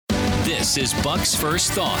This is Buck's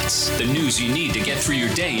First Thoughts, the news you need to get through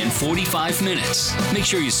your day in 45 minutes. Make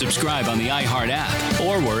sure you subscribe on the iHeart app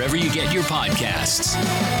or wherever you get your podcasts.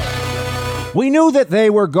 We knew that they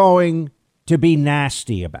were going to be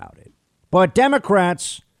nasty about it, but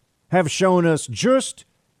Democrats have shown us just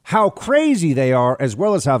how crazy they are, as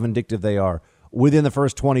well as how vindictive they are, within the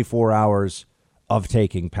first 24 hours of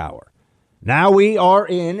taking power. Now we are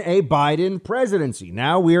in a Biden presidency.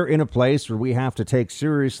 Now we're in a place where we have to take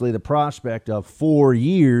seriously the prospect of 4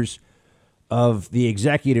 years of the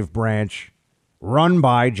executive branch run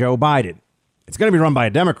by Joe Biden. It's going to be run by a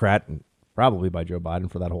Democrat and probably by Joe Biden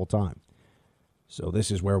for that whole time. So this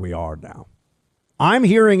is where we are now. I'm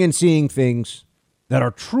hearing and seeing things that are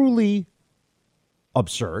truly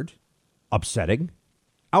absurd, upsetting,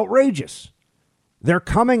 outrageous. They're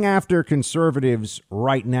coming after conservatives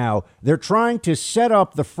right now. They're trying to set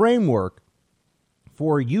up the framework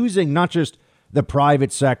for using not just the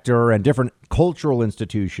private sector and different cultural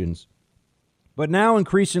institutions, but now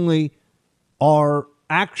increasingly our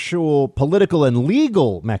actual political and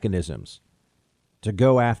legal mechanisms to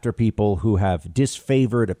go after people who have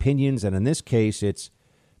disfavored opinions. And in this case, it's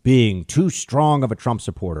being too strong of a Trump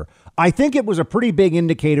supporter. I think it was a pretty big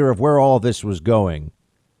indicator of where all of this was going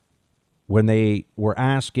when they were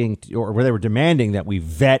asking or where they were demanding that we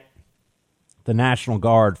vet the National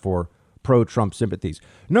Guard for pro-Trump sympathies.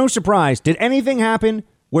 No surprise. Did anything happen?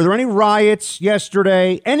 Were there any riots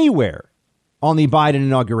yesterday anywhere on the Biden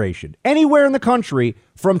inauguration? Anywhere in the country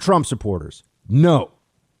from Trump supporters? No,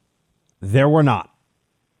 there were not.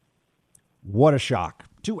 What a shock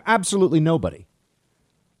to absolutely nobody.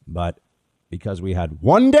 But because we had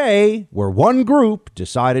one day where one group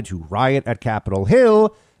decided to riot at Capitol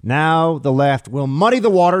Hill, now the left will muddy the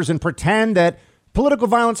waters and pretend that political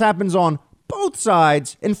violence happens on both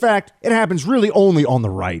sides. In fact, it happens really only on the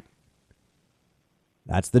right.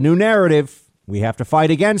 That's the new narrative. We have to fight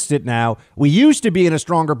against it now. We used to be in a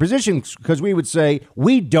stronger position because we would say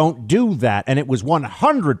we don't do that. And it was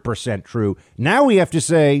 100% true. Now we have to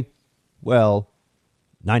say, well,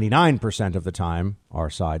 99% of the time our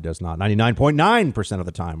side does not. 99.9% of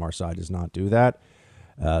the time our side does not do that.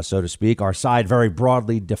 So to speak, our side very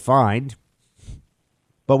broadly defined.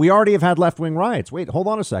 But we already have had left-wing riots. Wait, hold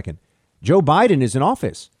on a second. Joe Biden is in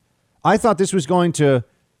office. I thought this was going to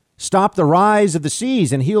stop the rise of the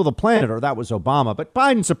seas and heal the planet, or that was Obama. But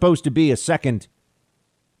Biden's supposed to be a second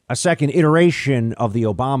iteration of the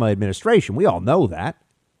Obama administration. We all know that.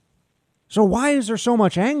 So why is there so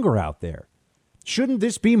much anger out there? Shouldn't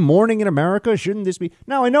this be morning in America? Shouldn't this be?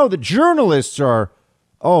 Now, I know the journalists are,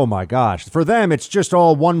 oh, my gosh, for them, it's just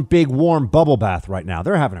all one big warm bubble bath right now.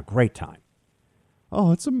 They're having a great time.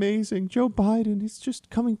 Oh, it's amazing. Joe Biden is just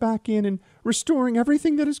coming back in and restoring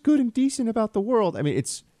everything that is good and decent about the world. I mean,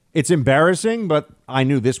 it's embarrassing, but I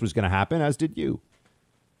knew this was going to happen, as did you.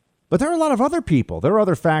 But there are a lot of other people. There are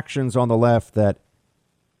other factions on the left that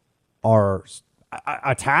are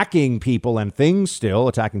attacking people and things still,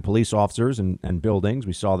 attacking police officers and buildings.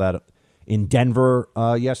 We saw that in Denver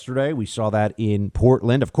yesterday. We saw that in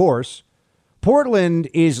Portland. Of course, Portland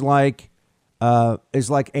is like a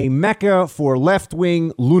mecca for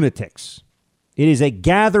left-wing lunatics. It is a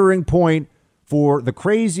gathering point for the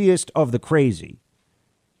craziest of the crazy.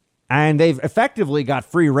 And they've effectively got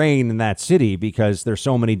free reign in that city because there's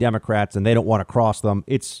so many Democrats and they don't want to cross them.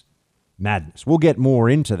 It's madness. We'll get more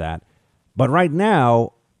into that. But right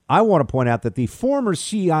now, I want to point out that the former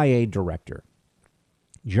CIA director,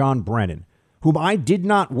 John Brennan, whom I did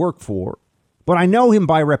not work for, but I know him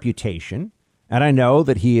by reputation, and I know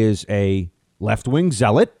that he is a left-wing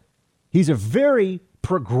zealot. He's a very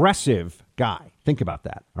progressive guy. Think about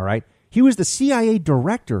that, all right? He was the CIA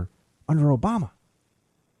director under Obama.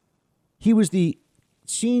 He was the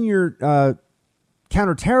senior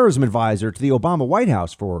counterterrorism advisor to the Obama White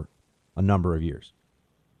House for a number of years.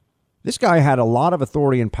 This guy had a lot of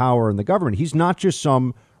authority and power in the government. He's not just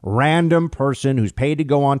some random person who's paid to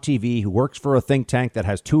go on TV, who works for a think tank that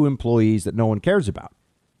has 2 employees that no one cares about.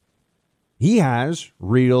 He has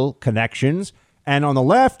real connections. And on the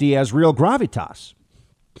left, he has real gravitas.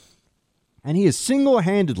 And he is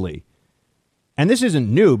single-handedly, and this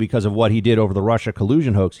isn't new because of what he did over the Russia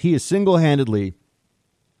collusion hoax, he is single-handedly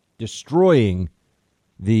destroying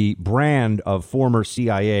the brand of former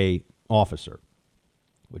CIA officer,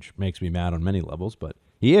 which makes me mad on many levels, but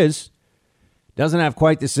he is. Doesn't have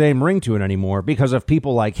quite the same ring to it anymore because of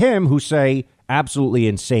people like him who say absolutely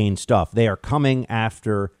insane stuff. They are coming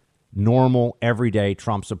after normal, everyday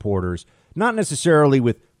Trump supporters, not necessarily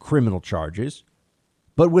with criminal charges,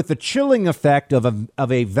 but with the chilling effect of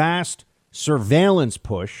a vast surveillance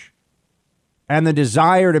push and the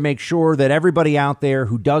desire to make sure that everybody out there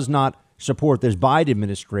who does not support this Biden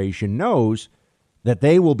administration knows that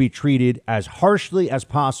they will be treated as harshly as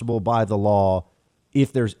possible by the law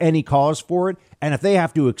if there's any cause for it. And if they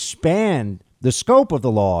have to expand the scope of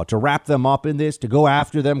the law to wrap them up in this, to go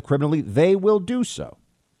after them criminally, they will do so.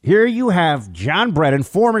 Here you have John Brennan,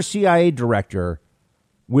 former CIA director,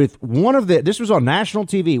 with this was on national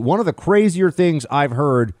TV, one of the crazier things I've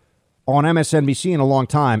heard on MSNBC in a long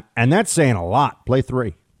time. And that's saying a lot. Play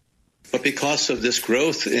 3. But because of this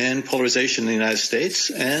growth in polarization in the United States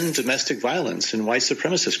and domestic violence and white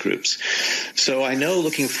supremacist groups. So I know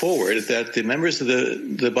looking forward that the members of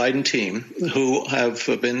the Biden team who have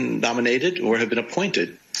been nominated or have been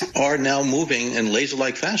appointed are now moving in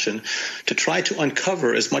laser-like fashion to try to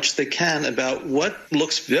uncover as much as they can about what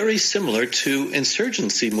looks very similar to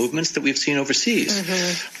insurgency movements that we've seen overseas,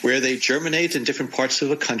 where they germinate in different parts of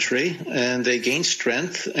the country and they gain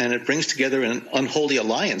strength, and it brings together an unholy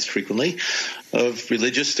alliance frequently of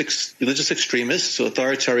religious extremists,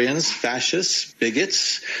 authoritarians, fascists,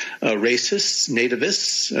 bigots, racists,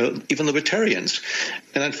 nativists, even libertarians.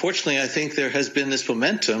 And unfortunately, I think there has been this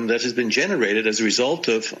momentum that has been generated as a result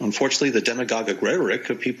of, unfortunately, the demagogic rhetoric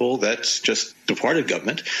of people that just departed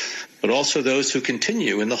government, but also those who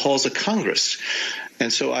continue in the halls of Congress.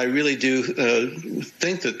 And so I really do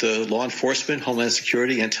think that the law enforcement, Homeland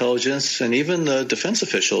Security, intelligence, and even the defense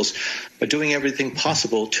officials are doing everything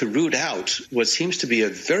possible to root out what seems to be a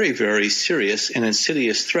very, very serious and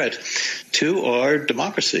insidious threat to our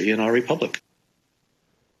democracy and our republic.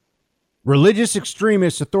 Religious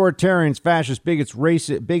extremists, authoritarians, fascists, bigots,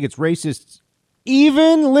 racists,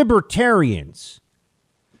 even libertarians.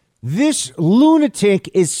 This lunatic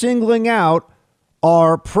is singling out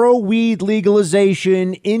our pro-weed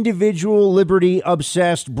legalization, individual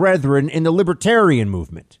liberty-obsessed brethren in the libertarian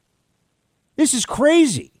movement. This is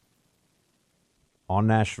crazy. On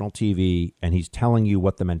national TV, and he's telling you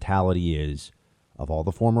what the mentality is of all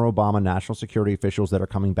the former Obama national security officials that are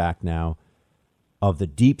coming back now, of the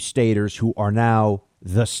deep staters who are now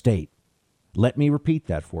the state. Let me repeat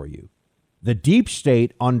that for you. The deep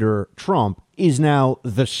state under Trump is now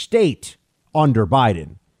the state under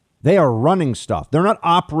Biden. They are running stuff. They're not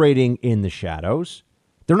operating in the shadows.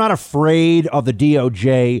 They're not afraid of the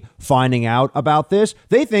DOJ finding out about this.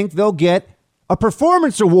 They think they'll get a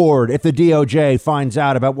performance award if the DOJ finds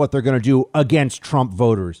out about what they're going to do against Trump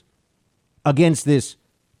voters, against this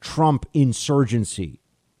Trump insurgency,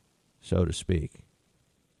 so to speak.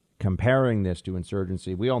 Comparing this to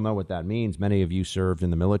insurgency, we all know what that means. Many of you served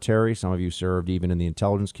in the military. Some of you served even in the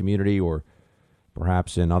intelligence community or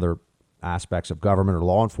perhaps in other aspects of government or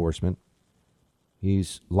law enforcement.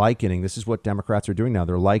 He's likening, this is what Democrats are doing now.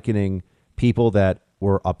 They're likening people that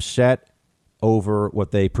were upset over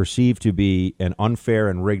what they perceive to be an unfair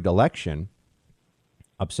and rigged election,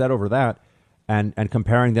 upset over that, and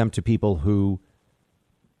comparing them to people who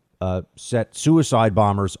set suicide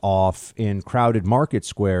bombers off in crowded market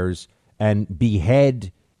squares and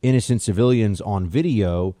behead innocent civilians on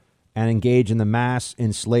video and engage in the mass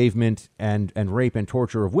enslavement and rape and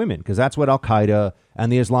torture of women, because that's what Al-Qaeda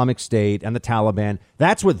and the Islamic State and the Taliban,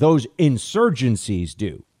 that's what those insurgencies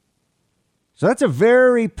do. So that's a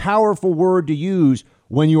very powerful word to use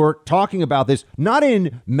when you're talking about this, not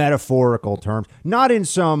in metaphorical terms, not in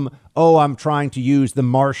some, I'm trying to use the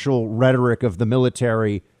martial rhetoric of the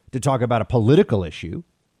military to talk about a political issue.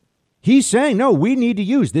 He's saying, no, we need to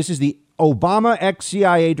use, this is the Obama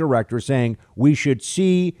ex-CIA director saying we should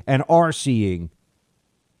see and are seeing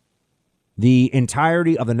the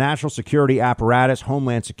entirety of the national security apparatus,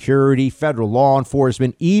 Homeland Security, federal law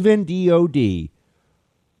enforcement, even DOD,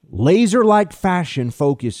 laser-like fashion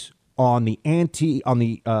focus on the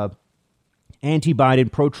anti-Biden,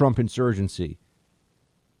 pro-Trump insurgency,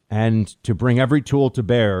 and to bring every tool to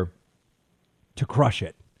bear to crush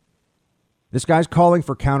it. This guy's calling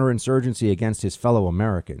for counterinsurgency against his fellow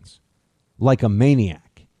Americans like a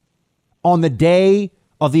maniac. On the day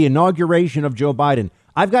of the inauguration of Joe Biden,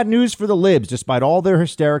 I've got news for the libs, despite all their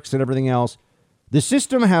hysterics and everything else. The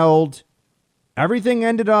system held. Everything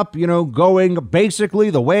ended up, going basically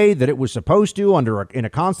the way that it was supposed to in a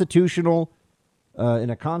constitutional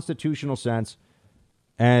sense.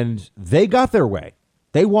 And they got their way.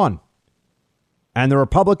 They won. And the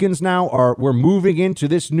Republicans now we're moving into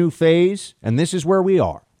this new phase, and this is where we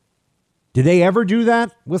are. Did they ever do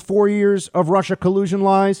that with 4 years of Russia collusion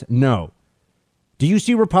lies? No. Do you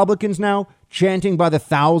see Republicans now chanting by the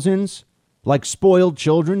thousands like spoiled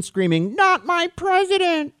children, screaming, "Not my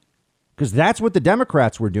president"? Because that's what the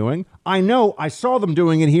Democrats were doing. I know. I saw them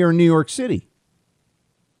doing it here in New York City.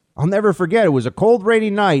 I'll never forget. It was a cold,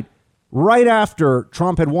 rainy night right after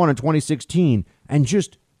Trump had won in 2016, and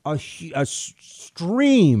just a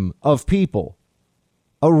stream of people,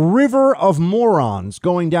 a river of morons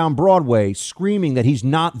going down Broadway screaming that he's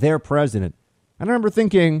not their president. And I remember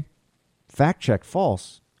thinking, fact check,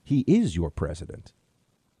 false. He is your president.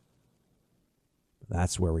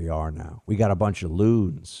 That's where we are now. We got a bunch of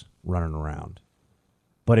loons running around.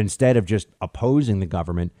 But instead of just opposing the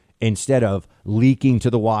government, instead of leaking to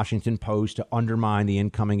the Washington Post to undermine the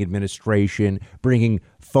incoming administration, bringing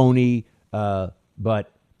phony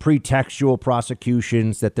but pretextual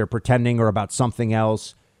prosecutions that they're pretending are about something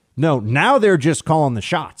else. No, now they're just calling the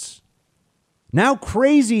shots. Now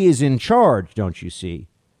crazy is in charge, don't you see?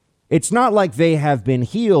 It's not like they have been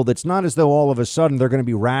healed. It's not as though all of a sudden they're going to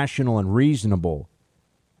be rational and reasonable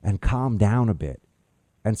and calm down a bit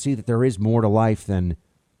and see that there is more to life than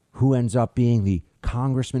who ends up being the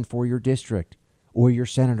congressman for your district or your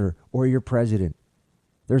senator or your president.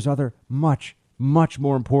 There's other much, much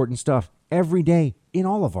more important stuff every day in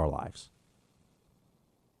all of our lives.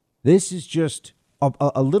 This is just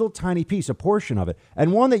a little tiny piece, a portion of it,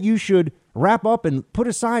 and one that you should wrap up and put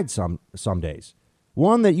aside some days.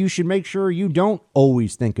 One that you should make sure you don't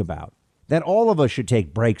always think about, that all of us should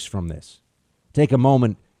take breaks from this. Take a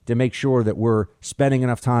moment to make sure that we're spending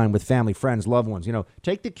enough time with family, friends, loved ones. You know,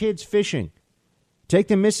 take the kids fishing. Take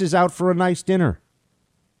the missus out for a nice dinner.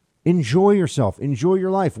 Enjoy yourself. Enjoy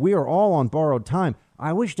your life. We are all on borrowed time.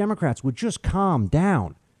 I wish Democrats would just calm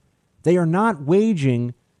down. They are not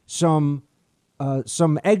waging some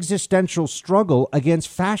existential struggle against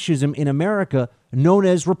fascism in America known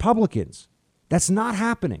as Republicans. That's not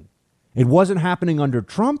happening. It wasn't happening under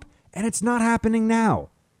Trump, and it's not happening now.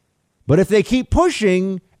 But if they keep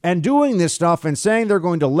pushing and doing this stuff and saying they're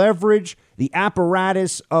going to leverage the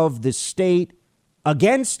apparatus of the state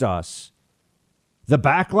against us, the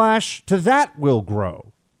backlash to that will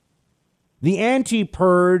grow. The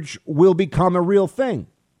anti-purge will become a real thing.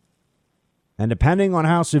 And depending on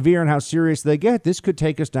how severe and how serious they get, this could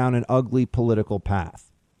take us down an ugly political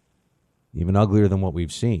path. Even uglier than what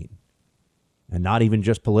we've seen. And not even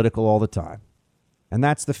just political all the time. And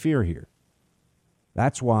that's the fear here.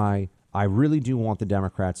 That's why I really do want the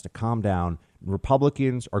Democrats to calm down.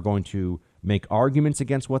 Republicans are going to make arguments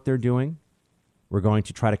against what they're doing. We're going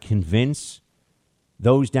to try to convince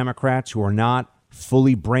those Democrats who are not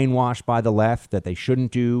fully brainwashed by the left that they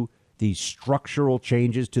shouldn't do these structural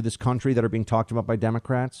changes to this country that are being talked about by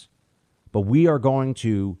Democrats. But we are going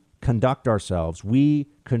to conduct ourselves. We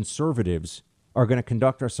conservatives are going to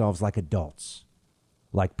conduct ourselves like adults,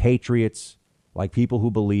 like patriots, like people who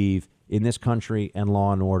believe in this country and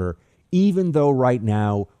law and order, even though right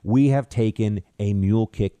now we have taken a mule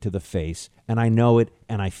kick to the face. And I know it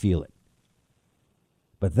and I feel it.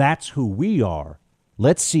 But that's who we are.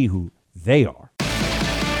 Let's see who they are.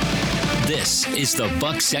 This is the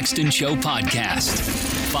Buck Sexton Show podcast.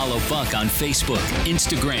 Follow Buck on Facebook,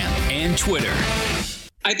 Instagram, and Twitter.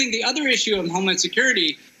 I think the other issue of Homeland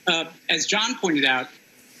Security, as John pointed out,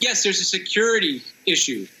 yes, there's a security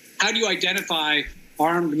issue. How do you identify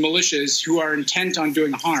armed militias who are intent on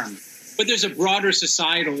doing harm? But there's a broader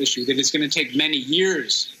societal issue that is going to take many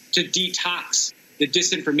years to detox the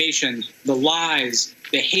disinformation, the lies,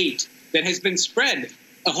 the hate that has been spread.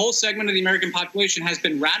 A whole segment of the American population has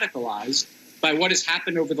been radicalized by what has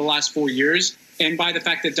happened over the last 4 years and by the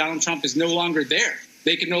fact that Donald Trump is no longer there.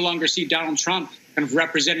 They can no longer see Donald Trump kind of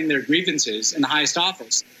representing their grievances in the highest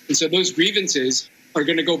office. And so those grievances are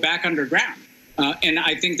going to go back underground. And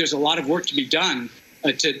I think there's a lot of work to be done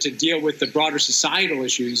to deal with the broader societal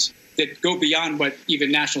issues that go beyond what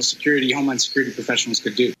even national security, Homeland Security professionals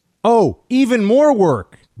could do. Oh, even more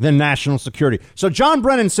work than national security. So John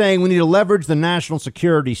Brennan's saying we need to leverage the national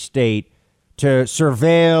security state to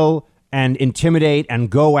surveil and intimidate and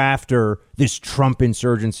go after this Trump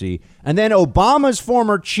insurgency. And then Obama's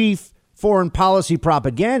former chief foreign policy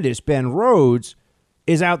propagandist, Ben Rhodes,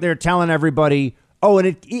 is out there telling everybody, oh,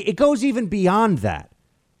 and it goes even beyond that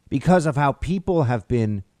because of how people have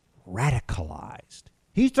been radicalized.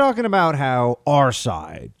 He's talking about how our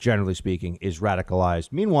side, generally speaking, is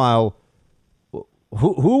radicalized. Meanwhile,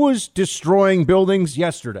 who was destroying buildings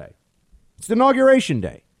yesterday? It's the inauguration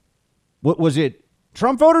day. What was it?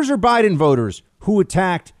 Trump voters or Biden voters who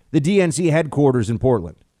attacked the DNC headquarters in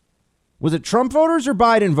Portland? Was it Trump voters or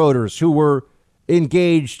Biden voters who were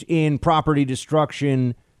engaged in property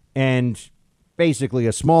destruction and basically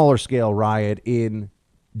a smaller scale riot in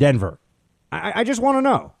Denver? I just want to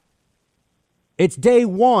know. It's day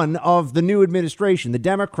one of the new administration. The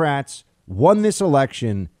Democrats won this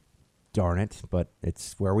election. Darn it, but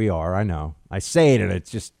it's where we are. I know. I say it and it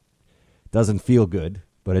just doesn't feel good,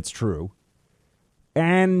 but it's true.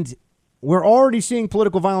 And we're already seeing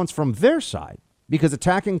political violence from their side. because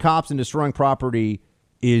attacking cops and destroying property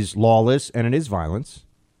is lawless and it is violence.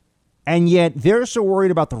 And yet they're so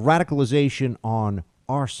worried about the radicalization on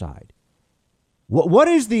our side. What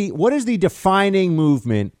is the defining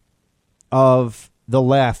movement of the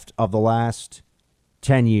left of the last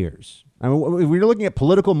 10 years? I mean, we're looking at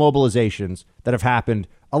political mobilizations that have happened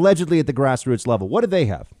allegedly at the grassroots level. What did they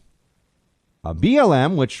have?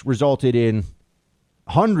 BLM, which resulted in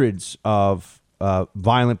hundreds of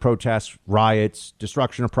violent protests, riots,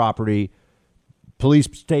 destruction of property, police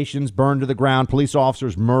stations burned to the ground, police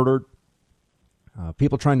officers murdered,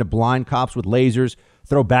 people trying to blind cops with lasers,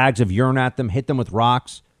 throw bags of urine at them, hit them with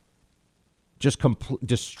rocks, just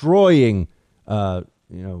destroying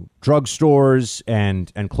drugstores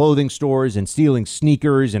and clothing stores and stealing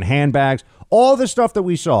sneakers and handbags. All the stuff that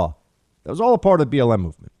we saw, that was all a part of the BLM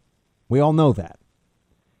movement. We all know that.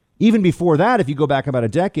 Even before that, if you go back about a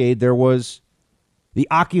decade, there was the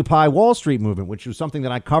Occupy Wall Street movement, which was something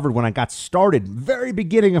that I covered when I got started, very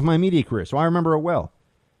beginning of my media career. So I remember it well.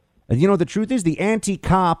 And you know, the truth is the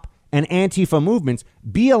anti-cop and Antifa movements,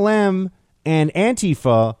 BLM and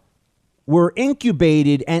Antifa, were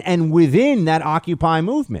incubated and within that Occupy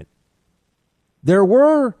movement. There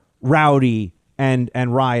were rowdy and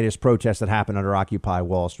riotous protests that happened under Occupy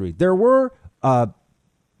Wall Street. There were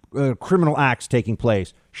criminal acts taking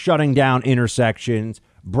place, shutting down intersections,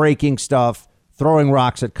 breaking stuff, throwing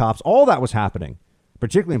rocks at cops. All that was happening,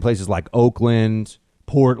 particularly in places like Oakland,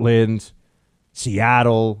 Portland,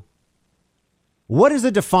 Seattle. What is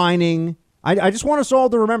the defining... I just want us all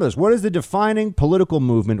to remember this. What is the defining political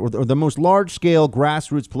movement or the most large-scale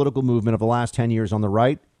grassroots political movement of the last 10 years on the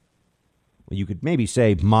right? Well, you could maybe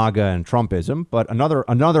say MAGA and Trumpism, but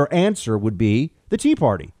another answer would be the Tea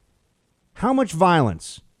Party. How much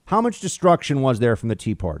violence, how much destruction was there from the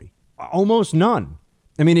Tea Party? Almost none.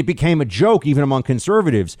 I mean, it became a joke even among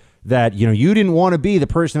conservatives that, you didn't want to be the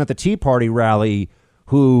person at the Tea Party rally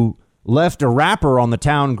who left a wrapper on the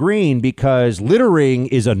town green because littering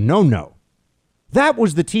is a no-no. That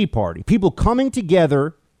was the Tea Party. People coming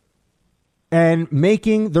together and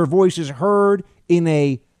making their voices heard in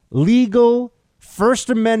a legal, First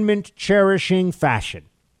Amendment cherishing fashion.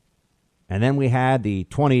 And then we had the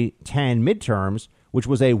 2010 midterms, which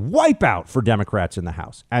was a wipeout for Democrats in the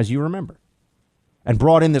House, as you remember, and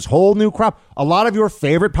brought in this whole new crop. A lot of your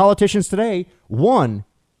favorite politicians today won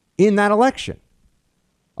in that election.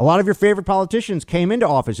 A lot of your favorite politicians came into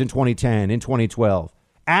office in 2010, in 2012,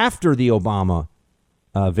 after the Obama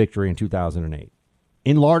victory in 2008,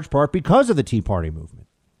 in large part because of the Tea Party movement.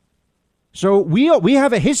 So we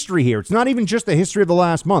have a history here. It's not even just the history of the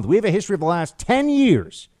last month. We have a history of the last 10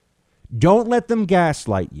 years. Don't let them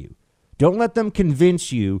gaslight you. Don't let them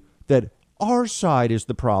convince you that our side is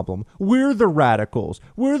the problem. We're the radicals.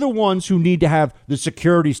 We're the ones who need to have the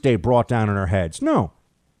security state brought down on our heads. No,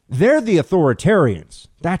 they're the authoritarians.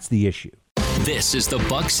 That's the issue. This is the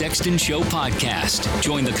Buck Sexton Show podcast.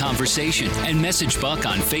 Join the conversation and message Buck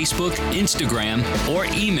on Facebook, Instagram, or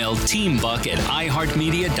email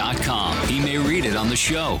teambuck@iheartmedia.com. He may read it on the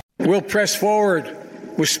show. We'll press forward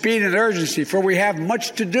with speed and urgency, for we have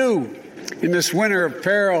much to do in this winter of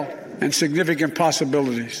peril and significant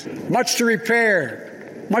possibilities. Much to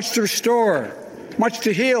repair, much to restore, much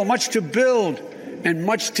to heal, much to build, and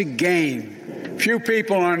much to gain. Few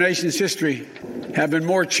people in our nation's history have been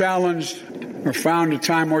more challenged or found a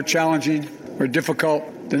time more challenging or difficult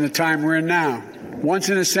than the time we're in now.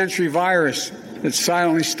 Once-in-a-century virus that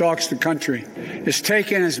silently stalks the country. It's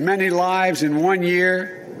taken as many lives in 1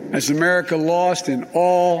 year as America lost in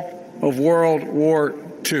all of World War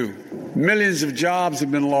II. Millions of jobs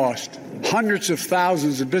have been lost. Hundreds of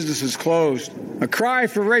thousands of businesses closed. A cry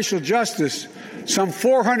for racial justice, some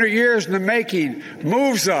 400 years in the making,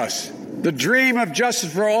 moves us. The dream of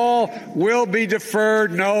justice for all will be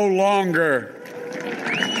deferred no longer.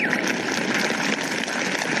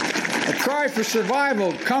 A cry for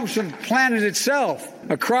survival comes from the planet itself,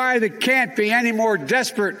 a cry that can't be any more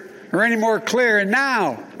desperate or any more clear. And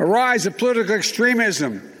now, a rise of political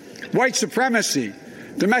extremism, white supremacy,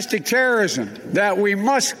 domestic terrorism that we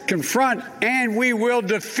must confront and we will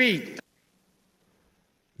defeat.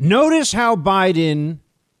 Notice how Biden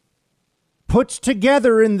puts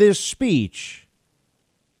together in this speech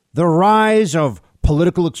the rise of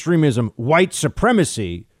political extremism, white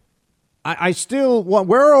supremacy. I still want,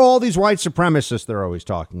 where are all these white supremacists they're always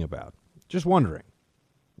talking about? Just wondering.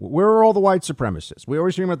 Where are all the white supremacists? We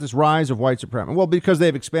always hear about this rise of white supremacy. Well, because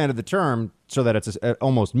they've expanded the term so that it's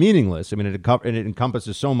almost meaningless. I mean, it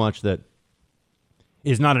encompasses so much that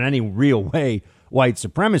is not in any real way white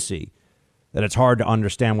supremacy that it's hard to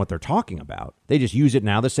understand what they're talking about. They just use it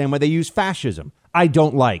now the same way they use fascism. I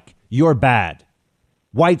don't like. You're bad.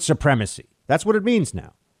 white supremacy. That's what it means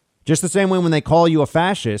now. Just the same way when they call you a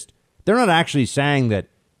fascist, they're not actually saying that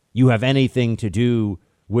you have anything to do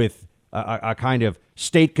with a kind of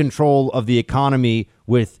state control of the economy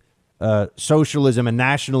with socialism and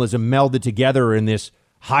nationalism melded together in this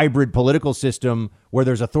hybrid political system where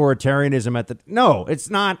there's authoritarianism at the... No, it's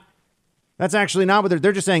not. That's actually not what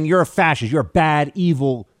they're just saying. You're a fascist. You're a bad,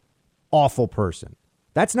 evil, awful person.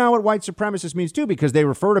 That's not what white supremacist means, too, because they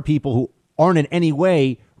refer to people who aren't in any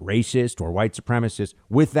way racist or white supremacist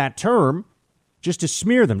with that term just to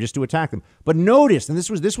smear them, just to attack them. But notice, and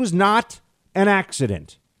this was not an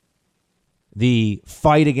accident, the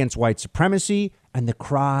fight against white supremacy and the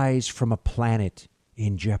cries from a planet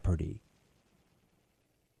in jeopardy.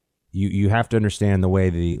 You have to understand the way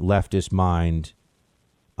the leftist mind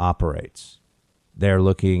operates. They're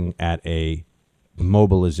looking at a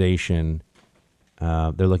mobilization.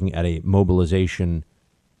 They're looking at a mobilization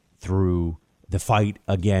through the fight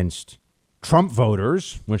against Trump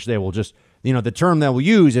voters, which they will just, the term they will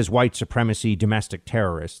use is white supremacy domestic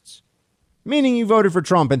terrorists, meaning you voted for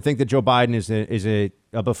Trump and think that Joe Biden is a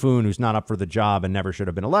buffoon who's not up for the job and never should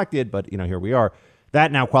have been elected. But, here we are.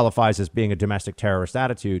 That now qualifies as being a domestic terrorist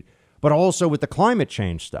attitude. But also with the climate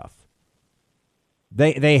change stuff,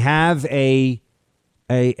 they have a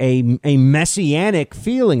messianic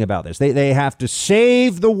feeling about this. They have to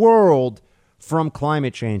save the world from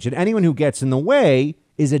climate change. And anyone who gets in the way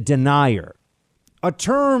is a denier, a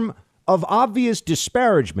term of obvious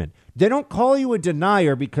disparagement. They don't call you a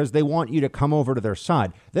denier because they want you to come over to their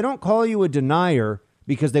side. They don't call you a denier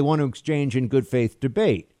because they want to exchange in good faith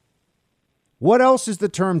debate. What else is the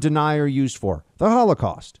term denier used for? The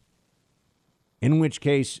Holocaust. In which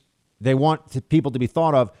case, they want people to be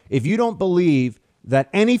thought of. If you don't believe that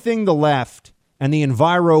anything the left and the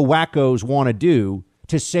enviro wackos want to do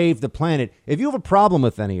to save the planet, if you have a problem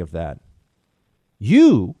with any of that,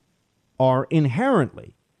 you are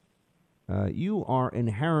inherently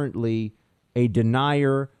a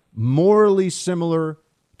denier morally similar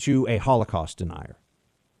to a Holocaust denier,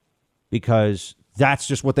 because that's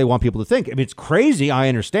just what they want people to think. I mean, it's crazy. I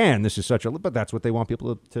understand this is but that's what they want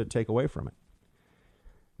people to take away from it.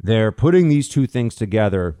 They're putting these two things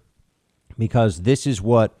together because this is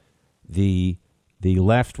what the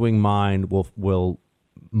left-wing mind will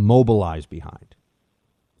mobilize behind.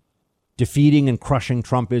 Defeating and crushing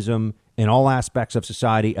Trumpism in all aspects of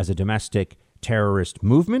society as a domestic terrorist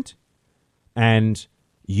movement, and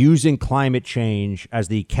using climate change as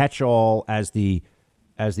the catch-all, as the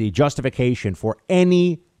justification for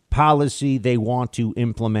any policy they want to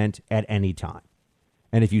implement at any time.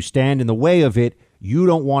 And if you stand in the way of it, you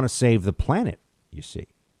don't want to save the planet, you see.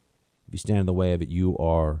 If you stand in the way of it, you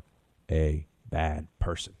are a bad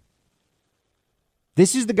person.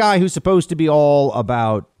 This is the guy who's supposed to be all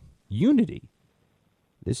about unity.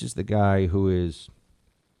 This is the guy who is,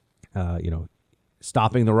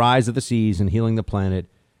 stopping the rise of the seas and healing the planet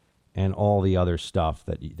and all the other stuff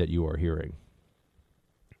that you are hearing.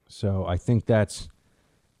 So I think that's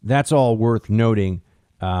all worth noting.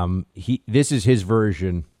 This is his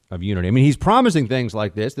version of unity. I mean, he's promising things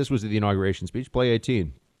like this. This was the inauguration speech. Play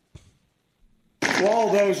 18. To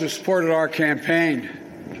all those who supported our campaign,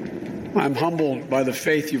 I'm humbled by the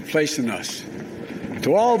faith you've placed in us.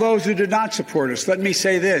 To all those who did not support us, let me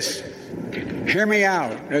say this. Hear me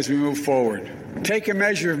out as we move forward. Take a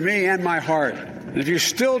measure of me and my heart. And if you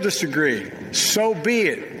still disagree, so be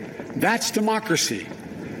it. That's democracy.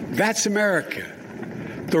 That's America.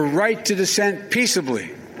 The right to dissent peaceably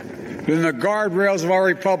within the guardrails of our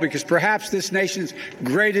republic is perhaps this nation's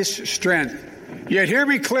greatest strength. Yet hear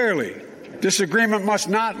me clearly. Disagreement must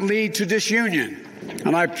not lead to disunion.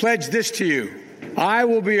 And I pledge this to you. I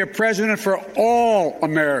will be a president for all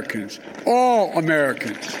Americans. All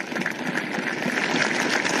Americans.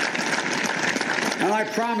 And I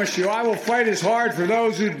promise you, I will fight as hard for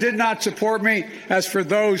those who did not support me as for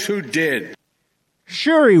those who did.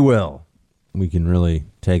 Sure he will. We can really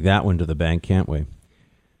take that one to the bank, can't we?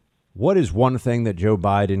 What is one thing that Joe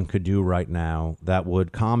Biden could do right now that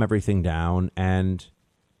would calm everything down and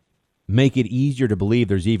make it easier to believe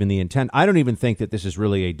there's even the intent? I don't even think that this is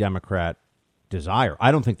really a Democrat desire.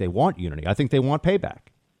 I don't think they want unity. I think they want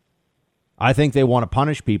payback. I think they want to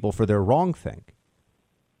punish people for their wrongthink.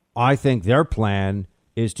 I think their plan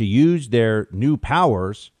is to use their new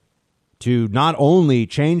powers to not only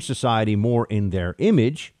change society more in their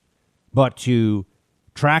image, but to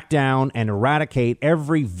track down and eradicate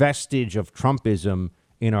every vestige of Trumpism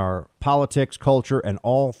in our politics, culture, and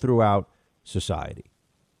all throughout society.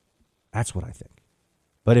 That's what I think.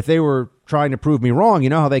 But if they were trying to prove me wrong, you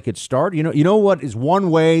know how they could start? You know what is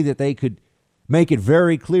one way that they could make it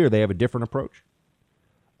very clear they have a different approach?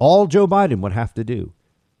 All Joe Biden would have to do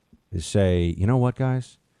is say, you know what,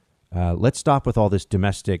 guys, let's stop with all this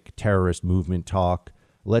domestic terrorist movement talk.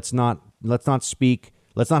 Let's not speak.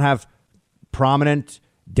 Let's not have prominent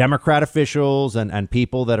Democrat officials and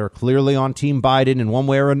people that are clearly on Team Biden in one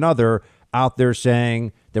way or another out there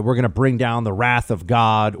saying that we're going to bring down the wrath of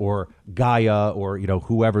God or Gaia or,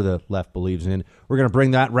 whoever the left believes in. We're going to bring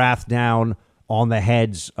that wrath down on the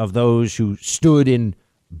heads of those who stood in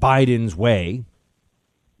Biden's way.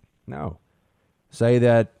 No. Say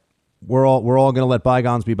that we're all going to let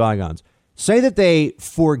bygones be bygones. Say that they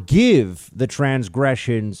forgive the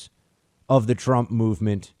transgressions of the Trump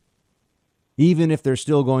movement, even if they're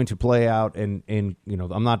still going to play out in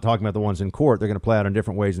I'm not talking about the ones in court. They're going to play out in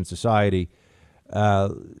different ways in society.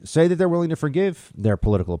 Say that they're willing to forgive their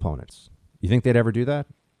political opponents. You think they'd ever do that?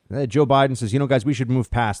 Joe Biden says, guys, we should move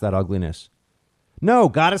past that ugliness. No,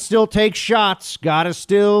 got to still take shots. Got to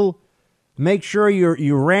still make sure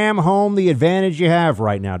you ram home the advantage you have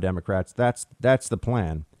right now, Democrats. That's the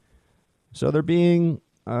plan. So they're being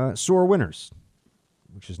sore winners,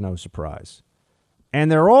 which is no surprise. And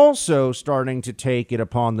they're also starting to take it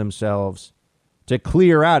upon themselves to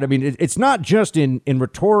clear out. I mean, it's not just in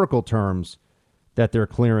rhetorical terms that they're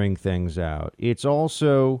clearing things out. It's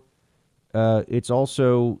also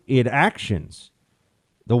in actions.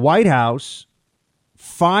 The White House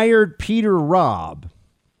fired Peter Robb.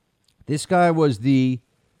 This guy was the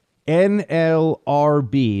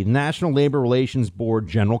NLRB, National Labor Relations Board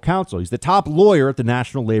General Counsel. He's the top lawyer at the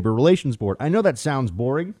National Labor Relations Board. I know that sounds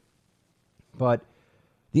boring, but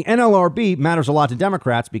the NLRB matters a lot to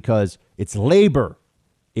Democrats because it's labor,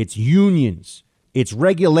 it's unions, it's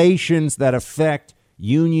regulations that affect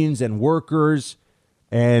unions and workers.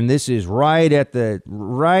 And this is right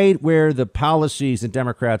where the policies that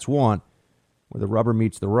Democrats want, where the rubber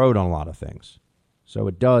meets the road on a lot of things. So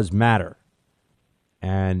it does matter.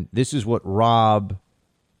 And this is what Robb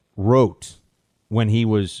wrote when he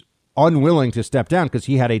was unwilling to step down because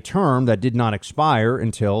he had a term that did not expire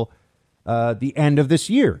until the end of this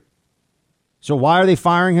year. So why are they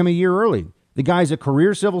firing him a year early? The guy's a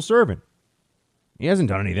career civil servant. He hasn't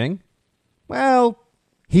done anything. Well,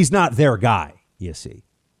 he's not their guy, you see.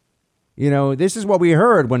 This is what we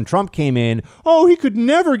heard when Trump came in. Oh, he could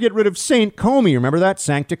never get rid of St. Comey. Remember that?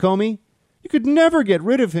 Sancta Comey? You could never get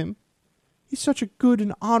rid of him. He's such a good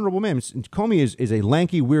and honorable man. Comey is a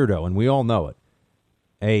lanky weirdo, and we all know it.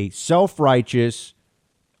 A self-righteous,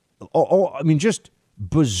 just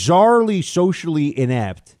bizarrely socially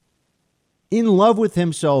inept, in love with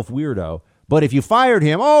himself weirdo. But if you fired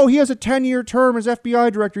him, he has a 10-year term as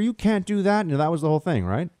FBI director. You can't do that. And that was the whole thing,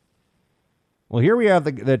 right? Well, here we have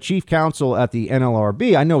the chief counsel at the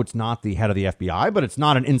NLRB. I know it's not the head of the FBI, but it's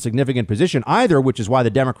not an insignificant position either, which is why the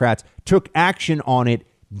Democrats took action on it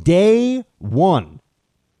day one.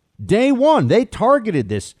 Day one, they targeted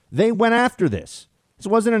this. They went after this. This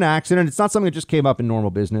wasn't an accident. It's not something that just came up in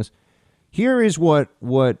normal business. Here is what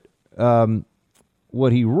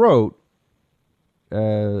he wrote,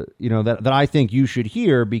 that I think you should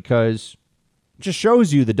hear because it just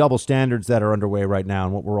shows you the double standards that are underway right now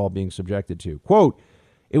and what we're all being subjected to. Quote,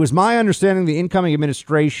 "It was my understanding the incoming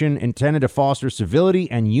administration intended to foster civility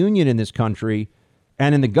and union in this country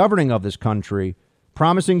and in the governing of this country,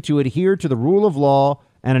 promising to adhere to the rule of law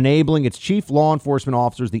and enabling its chief law enforcement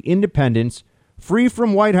officers the independence, free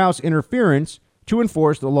from White House interference, to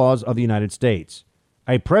enforce the laws of the United States.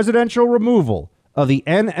 A presidential removal of the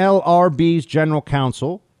NLRB's general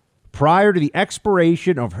counsel prior to the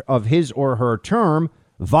expiration of his or her term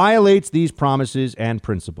violates these promises and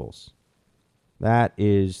principles." That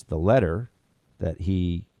is the letter that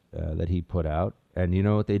he put out. And you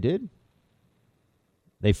know what they did?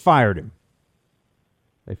 They fired him.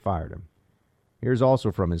 Here's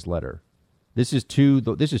also from his letter. This is to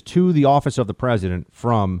the office of the president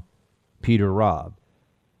from Peter Robb.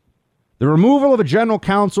 "The removal of a general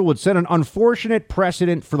counsel would set an unfortunate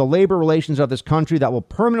precedent for the labor relations of this country that will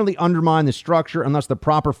permanently undermine the structure and thus the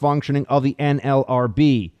proper functioning of the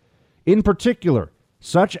NLRB. In particular,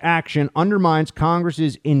 such action undermines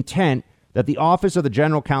Congress's intent that the office of the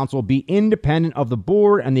general counsel be independent of the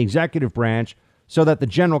board and the executive branch, so that the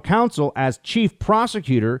general counsel, as chief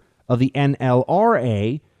prosecutor of the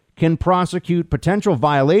NLRA, can prosecute potential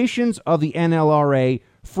violations of the NLRA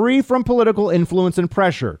free from political influence and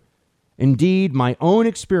pressure. Indeed, my own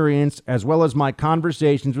experience, as well as my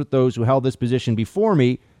conversations with those who held this position before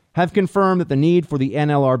me, have confirmed that the need for the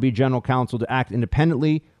NLRB General Counsel to act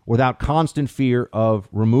independently without constant fear of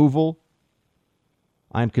removal.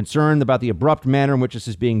 I am concerned about the abrupt manner in which this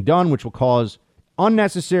is being done, which will cause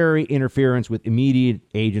unnecessary interference with immediate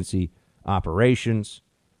agency operations.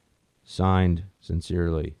 Signed,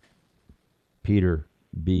 Sincerely, Peter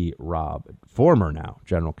B. Robb, former now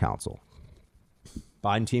general counsel.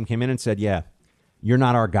 Biden team came in and said, yeah, you're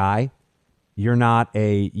not our guy. You're not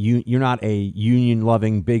a union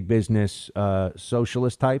loving big business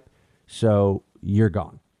socialist type. So you're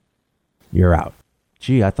gone. You're out.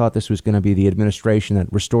 Gee, I thought this was going to be the administration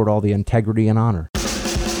that restored all the integrity and honor.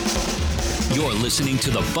 You're listening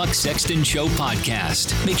to the Buck Sexton Show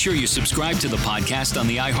podcast. Make sure you subscribe to the podcast on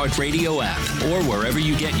the iHeartRadio app or wherever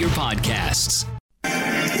you get your podcasts.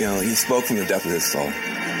 You know, he spoke from the depth of his soul,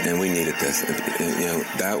 and we needed this. You know,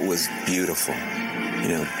 that was beautiful. You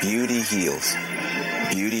know, beauty heals.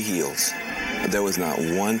 Beauty heals. There was not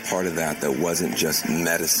one part of that that wasn't just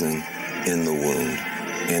medicine in the wound.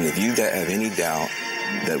 And if you have any doubt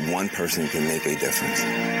that one person can make a difference,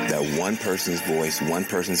 that one person's voice, one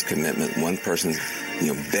person's commitment, one person's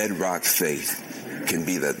bedrock faith can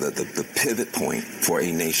be the pivot point for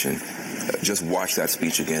a nation, just watch that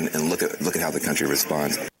speech again and look at how the country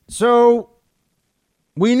responds. So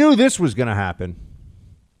we knew this was going to happen.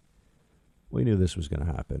 We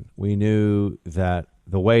knew that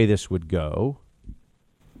the way this would go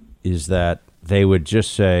is that they would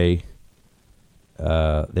just say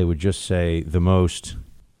the most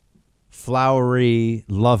flowery,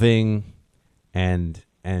 loving, and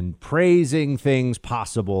praising things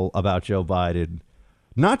possible about Joe Biden.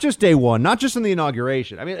 Not just day one, not just in the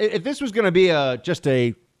inauguration. I mean, if this was going to be just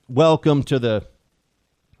a welcome to the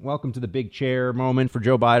big chair moment for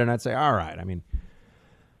Joe Biden, I'd say, all right. I mean,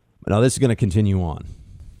 but no, this is going to continue on.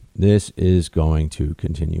 This is going to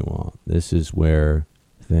continue on. This is where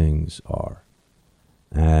things are.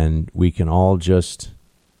 And we can all just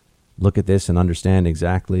look at this and understand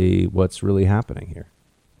exactly what's really happening here.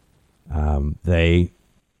 They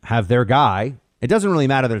have their guy. It doesn't really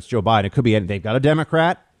matter that it's Joe Biden. It could be, they've got a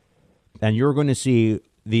Democrat, and you're going to see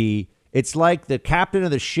it's like the captain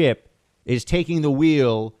of the ship is taking the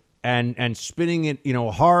wheel and spinning it,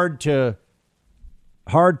 hard to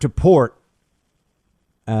port,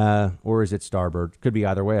 or is it starboard? Could be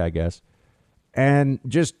either way, I guess. And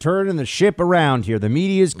just turning the ship around here. The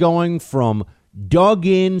media is going from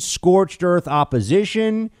dug-in, scorched earth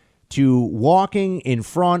opposition to walking in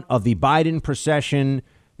front of the Biden procession,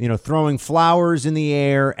 throwing flowers in the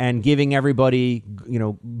air and giving everybody,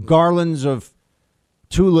 garlands of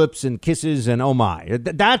tulips and kisses and oh my.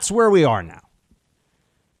 That's where we are now.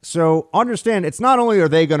 So understand, it's not only are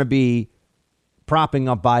they going to be propping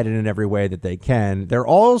up Biden in every way that they can, they're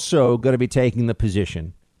also going to be taking the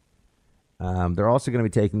position.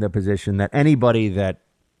 That anybody that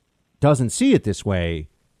doesn't see it this way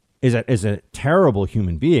is a terrible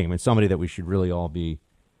human being. I mean, somebody that we should really all be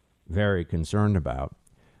very concerned about.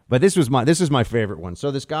 But this is my favorite one.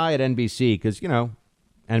 So this guy at NBC, because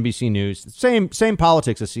NBC News, same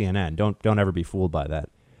politics as CNN. Don't ever be fooled by that.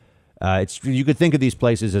 You could think of these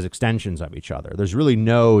places as extensions of each other. There's really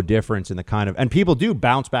no difference in the kind of, and people do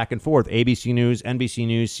bounce back and forth. ABC News, NBC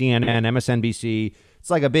News, CNN, MSNBC. It's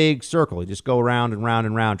like a big circle. You just go around and round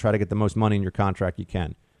and round, try to get the most money in your contract you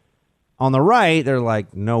can. On the right, they're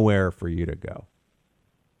like nowhere for you to go.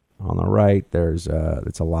 On the right,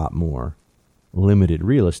 it's a lot more limited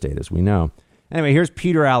real estate, as we know. Anyway, here's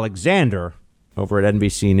Peter Alexander over at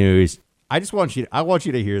NBC News. I want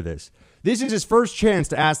you to hear this. This is his first chance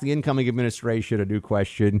to ask the incoming administration a new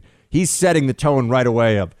question. He's setting the tone right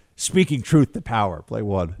away of speaking truth to power. Play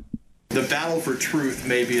one. The battle for truth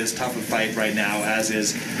may be as tough a fight right now as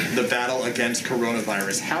is the battle against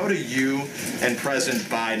coronavirus. How do you and President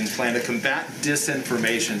Biden plan to combat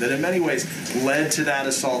disinformation that in many ways led to that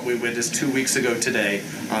assault we witnessed 2 weeks ago today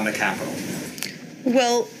on the Capitol?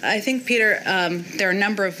 Well, I think, Peter, there are a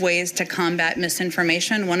number of ways to combat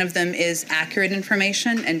misinformation. One of them is accurate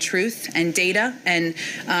information and truth and data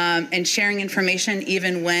and sharing information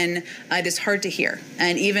even when it is hard to hear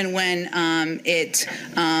and even when it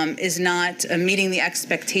is not meeting the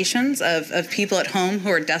expectations of people at home who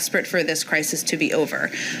are desperate for this crisis to be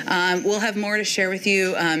over. We'll have more to share with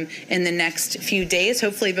you in the next few days,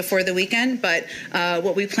 hopefully before the weekend. But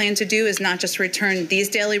what we plan to do is not just return these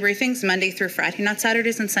daily briefings Monday through Friday, not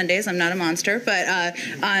Saturdays and Sundays. I'm not a monster,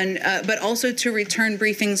 but also to return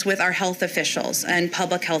briefings with our health officials and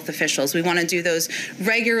public health officials. We want to do those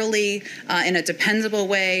regularly in a dependable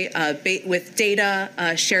way with data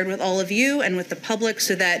shared with all of you and with the public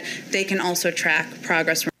so that they can also track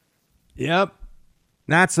progress. Yep.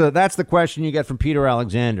 That's the question you get from Peter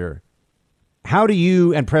Alexander. How do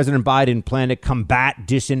you and President Biden plan to combat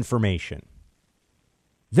disinformation?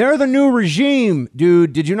 They're the new regime,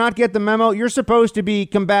 dude. Did you not get the memo? You're supposed to be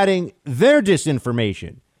combating their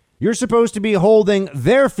disinformation. You're supposed to be holding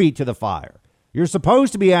their feet to the fire. You're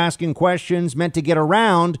supposed to be asking questions meant to get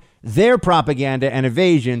around their propaganda and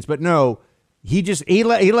evasions, but no, he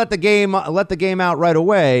let the game out right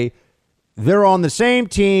away. They're on the same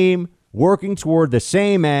team, working toward the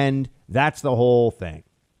same end. That's the whole thing.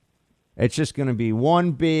 It's just going to be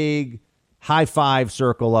one big high five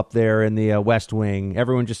circle up there in the West Wing.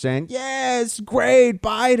 Everyone just saying, yes, great,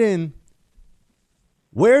 Biden.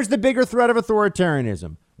 Where's the bigger threat of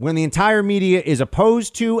authoritarianism? When the entire media is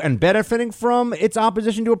opposed to and benefiting from its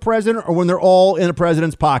opposition to a president, or when they're all in a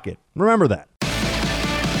president's pocket? Remember that.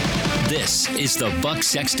 This is the Buck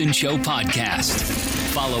Sexton Show podcast.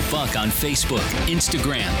 Follow Buck on Facebook,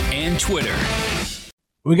 Instagram, and Twitter.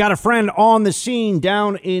 We got a friend on the scene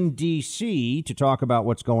down in D.C. to talk about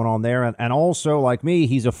what's going on there. And also, like me,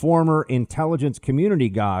 he's a former intelligence community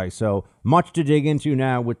guy. So much to dig into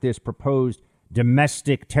now with this proposed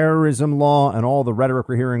domestic terrorism law and all the rhetoric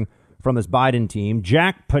we're hearing from this Biden team.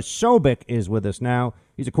 Jack Posobiec is with us now.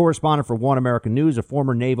 He's a correspondent for One American News, a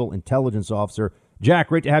former naval intelligence officer. Jack,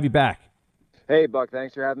 great to have you back. Hey, Buck,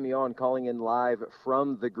 thanks for having me on, calling in live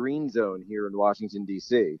from the Green Zone here in Washington,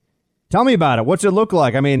 D.C. Tell me about it. What's it look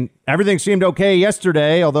like? I mean, everything seemed okay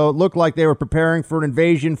yesterday, although it looked like they were preparing for an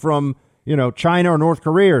invasion from, China or North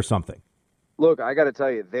Korea or something. Look, I got to tell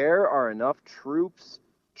you, there are enough troops,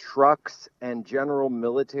 trucks, and general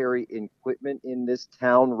military equipment in this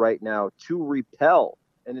town right now to repel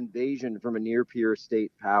an invasion from a near-peer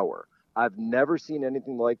state power. I've never seen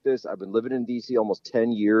anything like this. I've been living in D.C. almost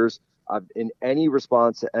 10 years. In any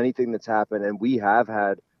response to anything that's happened, and we have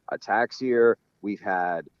had attacks here. We've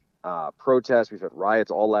had protests. We've had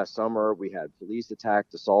riots all last summer. We had police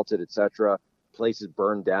attacked, assaulted, etc. Places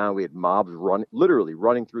burned down. We had mobs literally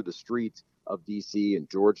running through the streets of D.C. and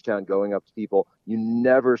Georgetown, going up to people. You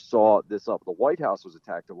never saw this up. The White House was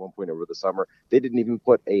attacked at one point over the summer. They didn't even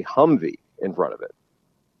put a Humvee in front of it.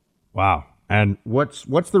 Wow. And what's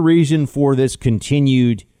the reason for this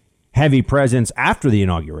continued heavy presence after the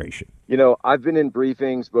inauguration? I've been in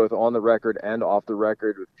briefings both on the record and off the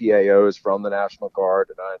record with PAOs from the National Guard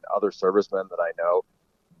and other servicemen that I know.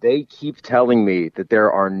 They keep telling me that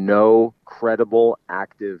there are no credible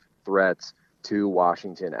active threats to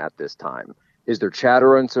Washington at this time. Is there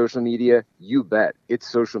chatter on social media? You bet.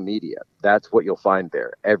 It's social media. That's what you'll find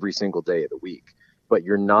there every single day of the week. But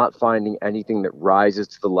you're not finding anything that rises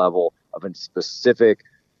to the level of a specific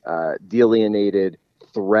delineated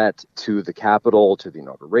threat to the Capitol, to the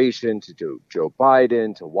inauguration, to Joe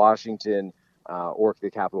Biden, to Washington, or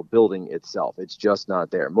the Capitol building itself. It's just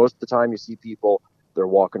not there. Most of the time you see people, they're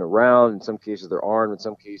walking around. In some cases, they're armed. In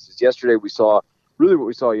some cases, what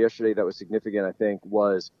we saw yesterday that was significant, I think,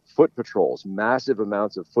 was foot patrols, massive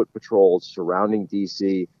amounts of foot patrols surrounding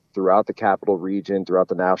D.C., throughout the Capitol region, throughout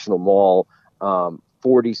the National Mall,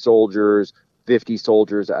 40 soldiers, 50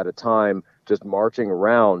 soldiers at a time, just marching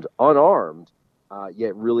around unarmed,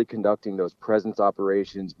 yet really conducting those presence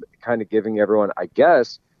operations, kind of giving everyone, I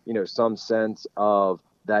guess, some sense of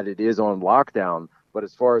that it is on lockdown. But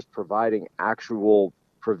as far as providing actual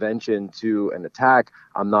prevention to an attack,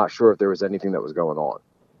 I'm not sure if there was anything that was going on.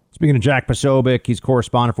 Speaking of Jack Posobiec, he's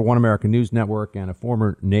correspondent for One American News Network and a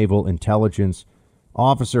former naval intelligence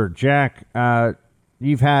officer. Jack,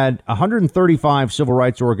 you've had 135 civil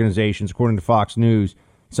rights organizations, according to Fox News,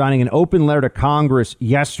 signing an open letter to Congress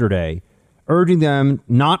yesterday, urging them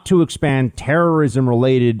not to expand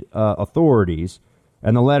terrorism-related authorities.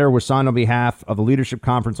 And the letter was signed on behalf of the Leadership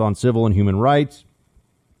Conference on Civil and Human Rights.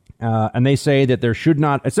 And they say that there should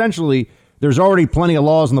not, essentially, there's already plenty of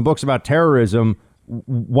laws in the books about terrorism.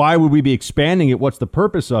 Why would we be expanding it? What's the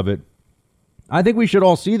purpose of it? I think we should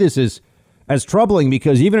all see this as troubling,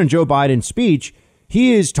 because even in Joe Biden's speech,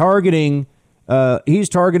 he is targeting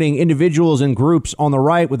individuals and groups on the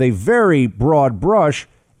right with a very broad brush.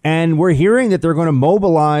 And we're hearing that they're going to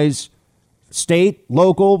mobilize state,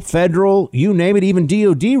 local, federal, you name it, even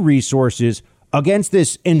DOD resources against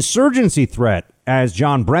this insurgency threat, as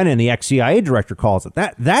John Brennan, the ex-CIA director, calls it.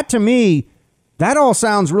 That to me, that all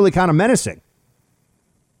sounds really kind of menacing.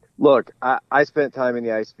 Look, I spent time in the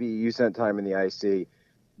ICB. You spent time in the IC.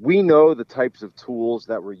 We know the types of tools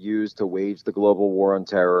that were used to wage the global war on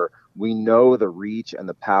terror. We know the reach and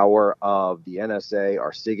the power of the NSA,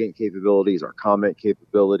 our SIGINT capabilities, our comment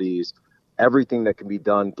capabilities, everything that can be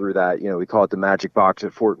done through that. We call it the magic box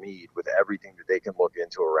at Fort Meade, with everything that they can look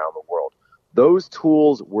into around the world. Those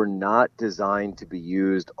tools were not designed to be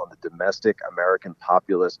used on the domestic American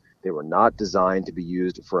populace. They were not designed to be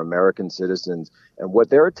used for American citizens. And what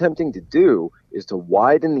they're attempting to do is to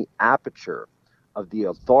widen the aperture of the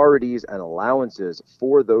authorities and allowances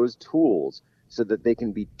for those tools so that they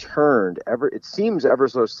can be turned it seems ever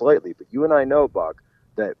so slightly. But you and I know, Buck,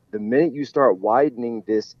 that the minute you start widening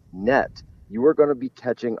this net, you are going to be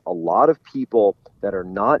catching a lot of people that are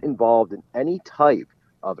not involved in any type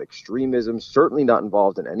of extremism, certainly not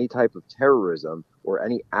involved in any type of terrorism or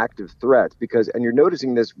any active threat. And you're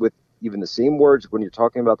noticing this with even the same words when you're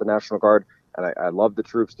talking about the National Guard. And I love the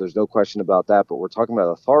troops. There's no question about that. But we're talking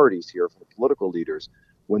about authorities here, from the political leaders.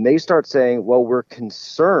 When they start saying, well, we're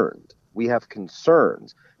concerned, we have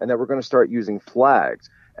concerns, and that we're going to start using flags.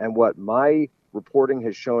 And what my reporting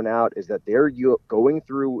has shown out is that they're going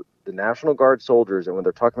through the National Guard soldiers, and when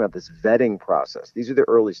they're talking about this vetting process, these are the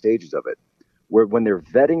early stages of it, where when they're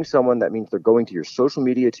vetting someone, that means they're going to your social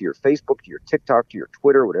media, to your Facebook, to your TikTok, to your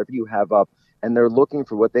Twitter, whatever you have up, and they're looking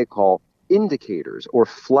for what they call indicators or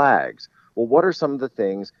flags. Well, what are some of the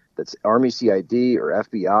things that Army CID or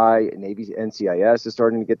FBI and Navy NCIS is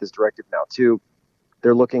starting to get this directive now too?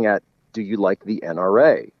 They're looking at, do you like the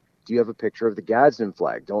NRA? Do you have a picture of the Gadsden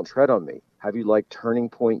flag? Don't tread on me. Have you liked Turning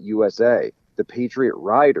Point USA? The Patriot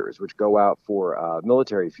Riders, which go out for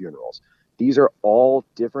military funerals. These are all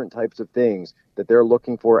different types of things that they're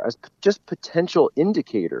looking for as just potential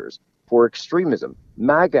indicators for extremism.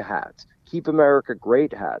 MAGA hats, Keep America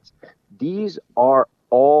Great hats. These are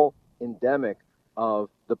all endemic of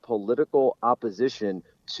the political opposition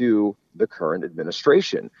to the current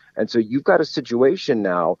administration. And so you've got a situation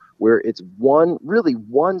now where it's really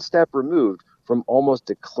one step removed from almost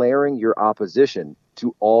declaring your opposition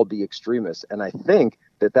to all the extremists. And I think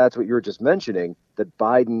that that's what you were just mentioning, that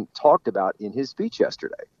Biden talked about in his speech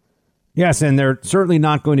yesterday. Yes, and they're certainly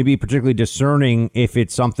not going to be particularly discerning if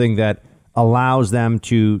it's something that allows them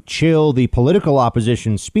to chill the political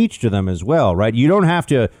opposition's speech to them as well, right? You don't have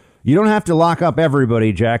to lock up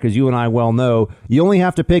everybody, Jack, as you and I well know. You only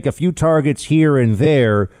have to pick a few targets here and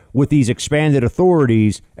there with these expanded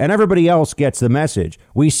authorities, and everybody else gets the message.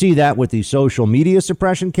 We see that with these social media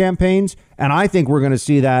suppression campaigns, and I think we're going to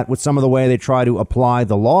see that with some of the way they try to apply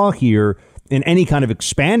the law here in any kind of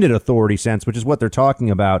expanded authority sense, which is what they're talking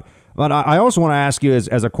about. But I also want to ask you,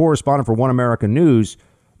 as a correspondent for One America News,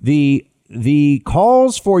 the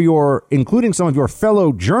calls for including some of your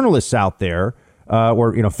fellow journalists out there,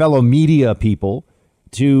 or fellow media people,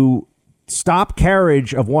 to stop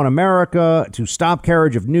carriage of One America, to stop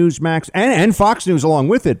carriage of Newsmax and Fox News along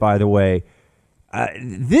with it, by the way.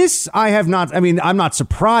 This I have not. I mean, I'm not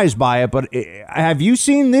surprised by it, but have you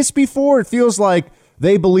seen this before? It feels like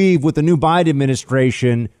they believe with the new Biden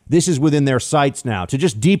administration, this is within their sights now to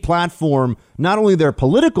just deplatform not only their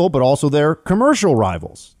political, but also their commercial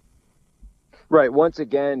rivals. Right. Once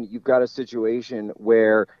again, you've got a situation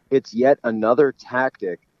where it's yet another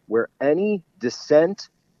tactic where any dissent,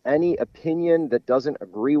 any opinion that doesn't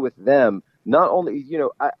agree with them, not only,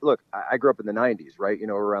 I grew up in the 90s, right?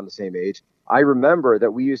 Around the same age. I remember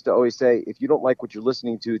that we used to always say, if you don't like what you're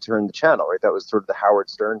listening to, turn the channel, right? That was sort of the Howard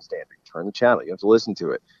Stern standard. Turn the channel. You have to listen to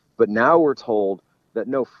it. But now we're told that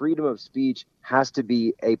no, freedom of speech has to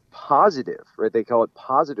be a positive, right? They call it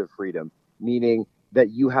positive freedom, meaning that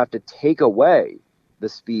you have to take away the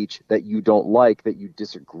speech that you don't like, that you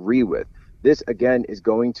disagree with. This, again, is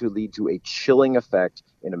going to lead to a chilling effect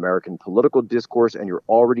in American political discourse. And you're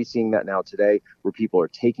already seeing that now today, where people are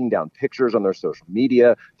taking down pictures on their social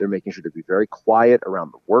media. They're making sure to be very quiet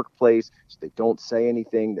around the workplace so they don't say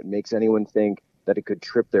anything that makes anyone think that it could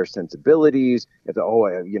trip their sensibilities. If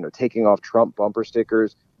taking off Trump bumper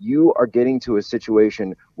stickers, you are getting to a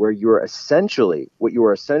situation where what you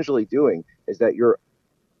are essentially doing is that you're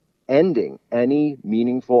ending any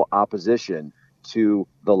meaningful opposition to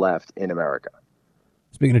the left in America.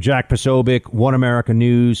 Speaking of Jack Posobiec, One America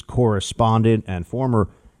News correspondent and former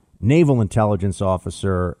naval intelligence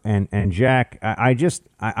officer. And Jack,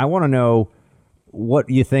 I want to know what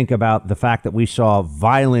you think about the fact that we saw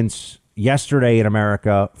violence yesterday in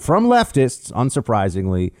America from leftists,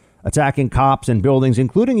 unsurprisingly, attacking cops and buildings,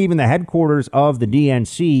 including even the headquarters of the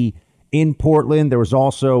DNC in Portland. There was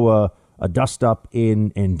also a dust up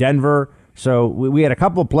in Denver. So we had a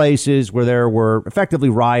couple of places where there were effectively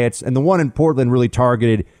riots, and the one in Portland really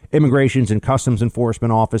targeted immigrations and customs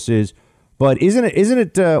enforcement offices. But isn't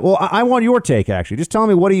it? Well, I want your take, actually. Just tell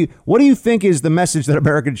me, what do you think is the message that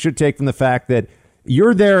Americans should take from the fact that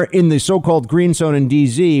you're there in the so-called green zone in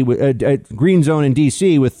D.C.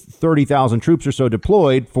 with 30,000 troops or so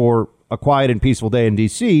deployed for a quiet and peaceful day in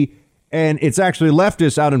D.C., and it's actually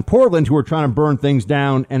leftists out in Portland who are trying to burn things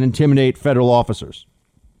down and intimidate federal officers?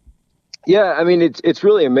 Yeah, I mean, it's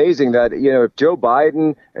really amazing that, if Joe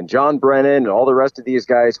Biden and John Brennan and all the rest of these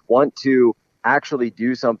guys want to actually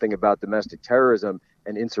do something about domestic terrorism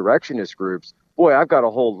and insurrectionist groups, boy, I've got a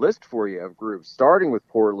whole list for you of groups, starting with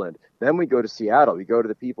Portland. Then we go to Seattle. We go to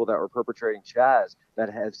the people that were perpetrating Chaz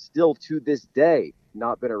that have still to this day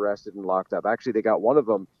not been arrested and locked up. Actually, they got one of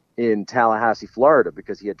them in Tallahassee, Florida,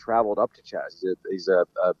 because he had traveled up to Chaz. He's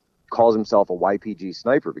calls himself a YPG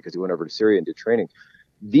sniper because he went over to Syria and did training.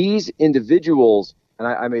 These individuals, and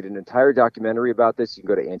I made an entire documentary about this. You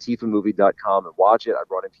can go to antifamovie.com and watch it. I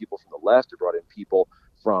brought in people from the left. I brought in people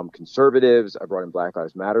from conservatives. I brought in Black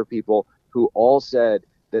Lives Matter people who all said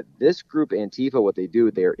that this group, Antifa, what they do,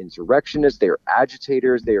 they are insurrectionists, they are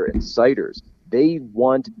agitators, they are inciters. They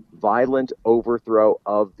want violent overthrow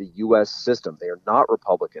of the U.S. system. They are not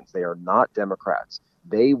Republicans. They are not Democrats.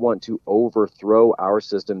 They want to overthrow our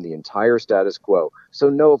system, the entire status quo. So,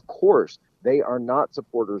 no, of course, they are not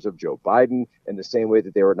supporters of Joe Biden in the same way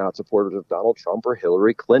that they were not supporters of Donald Trump or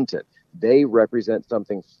Hillary Clinton. They represent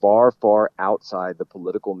something far, far outside the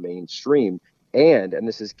political mainstream. And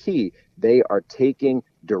this is key, they are taking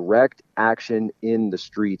direct action in the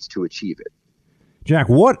streets to achieve it. Jack,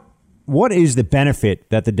 what is the benefit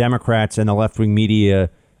that the Democrats and the left-wing media,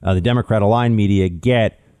 the Democrat-aligned media,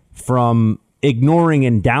 get from ignoring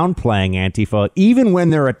and downplaying Antifa, even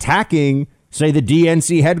when they're attacking, say, the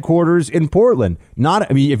DNC headquarters in Portland?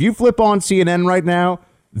 If you flip on CNN right now,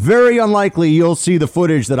 very unlikely you'll see the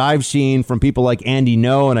footage that I've seen from people like Andy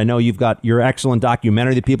Ngo, and I know you've got your excellent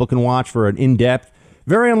documentary that people can watch for an in-depth.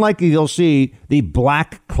 Very unlikely you'll see the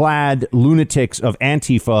black-clad lunatics of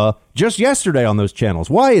Antifa just yesterday on those channels.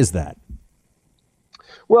 Why is that?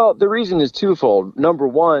 Well, the reason is twofold. Number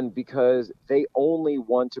one, because they only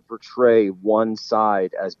want to portray one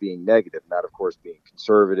side as being negative, and that, of course, being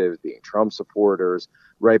conservatives, being Trump supporters,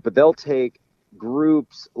 right? But they'll take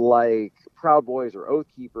groups like Proud Boys or Oath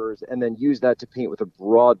Keepers and then use that to paint with a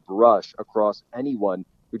broad brush across anyone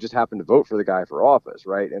who just happened to vote for the guy for office,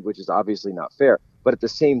 right? And which is obviously not fair. But at the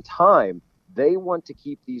same time, they want to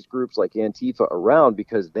keep these groups like Antifa around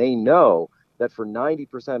because they know that for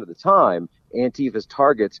 90% of the time, Antifa's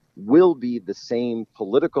targets will be the same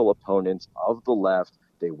political opponents of the left.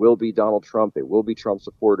 They will be Donald Trump. They will be Trump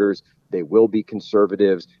supporters. They will be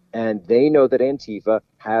conservatives. And they know that Antifa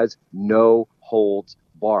has no holds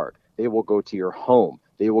barred. They will go to your home.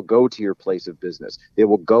 They will go to your place of business. They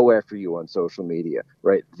will go after you on social media,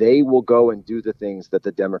 right? They will go and do the things that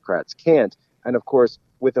the Democrats can't. And of course,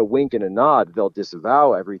 with a wink and a nod, they'll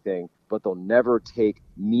disavow everything, but they'll never take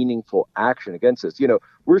meaningful action against us. You know,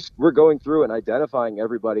 we're going through and identifying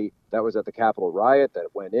everybody that was at the Capitol riot, that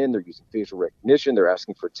went in. They're using facial recognition. They're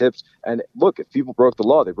asking for tips. And look, if people broke the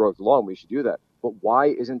law, they broke the law, and we should do that. But why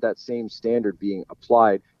isn't that same standard being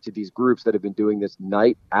applied to these groups that have been doing this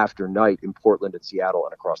night after night in Portland and Seattle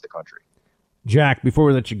and across the country? Jack, before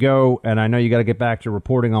we let you go, and I know you got to get back to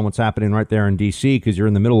reporting on what's happening right there in D.C. because you're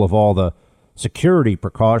in the middle of all the security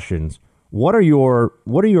precautions. What are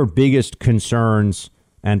your biggest concerns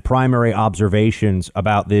and primary observations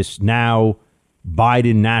about this now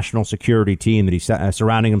Biden national security team that he's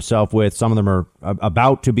surrounding himself with? Some of them are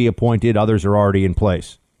about to be appointed. Others are already in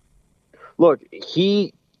place. Look,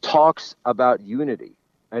 he talks about unity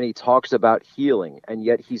and he talks about healing, and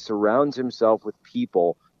yet he surrounds himself with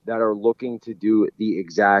people that are looking to do the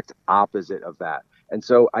exact opposite of that. And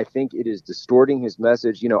so I think it is distorting his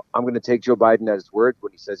message. You know, I'm going to take Joe Biden at his word.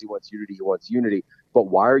 When he says he wants unity. But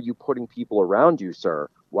why are you putting people around you, sir?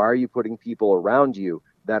 Why are you putting people around you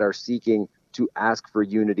that are seeking to ask for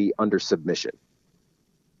unity under submission?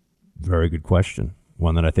 Very good question.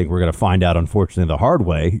 One that I think we're going to find out, unfortunately, the hard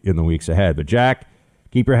way in the weeks ahead. But Jack,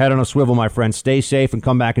 keep your head on a swivel, my friend. Stay safe and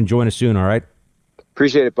come back and join us soon, all right?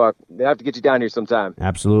 Appreciate it, Buck. They have to get you down here sometime.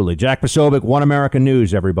 Absolutely. Jack Posobiec, One American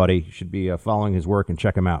News, everybody. You should be following his work and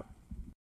check him out.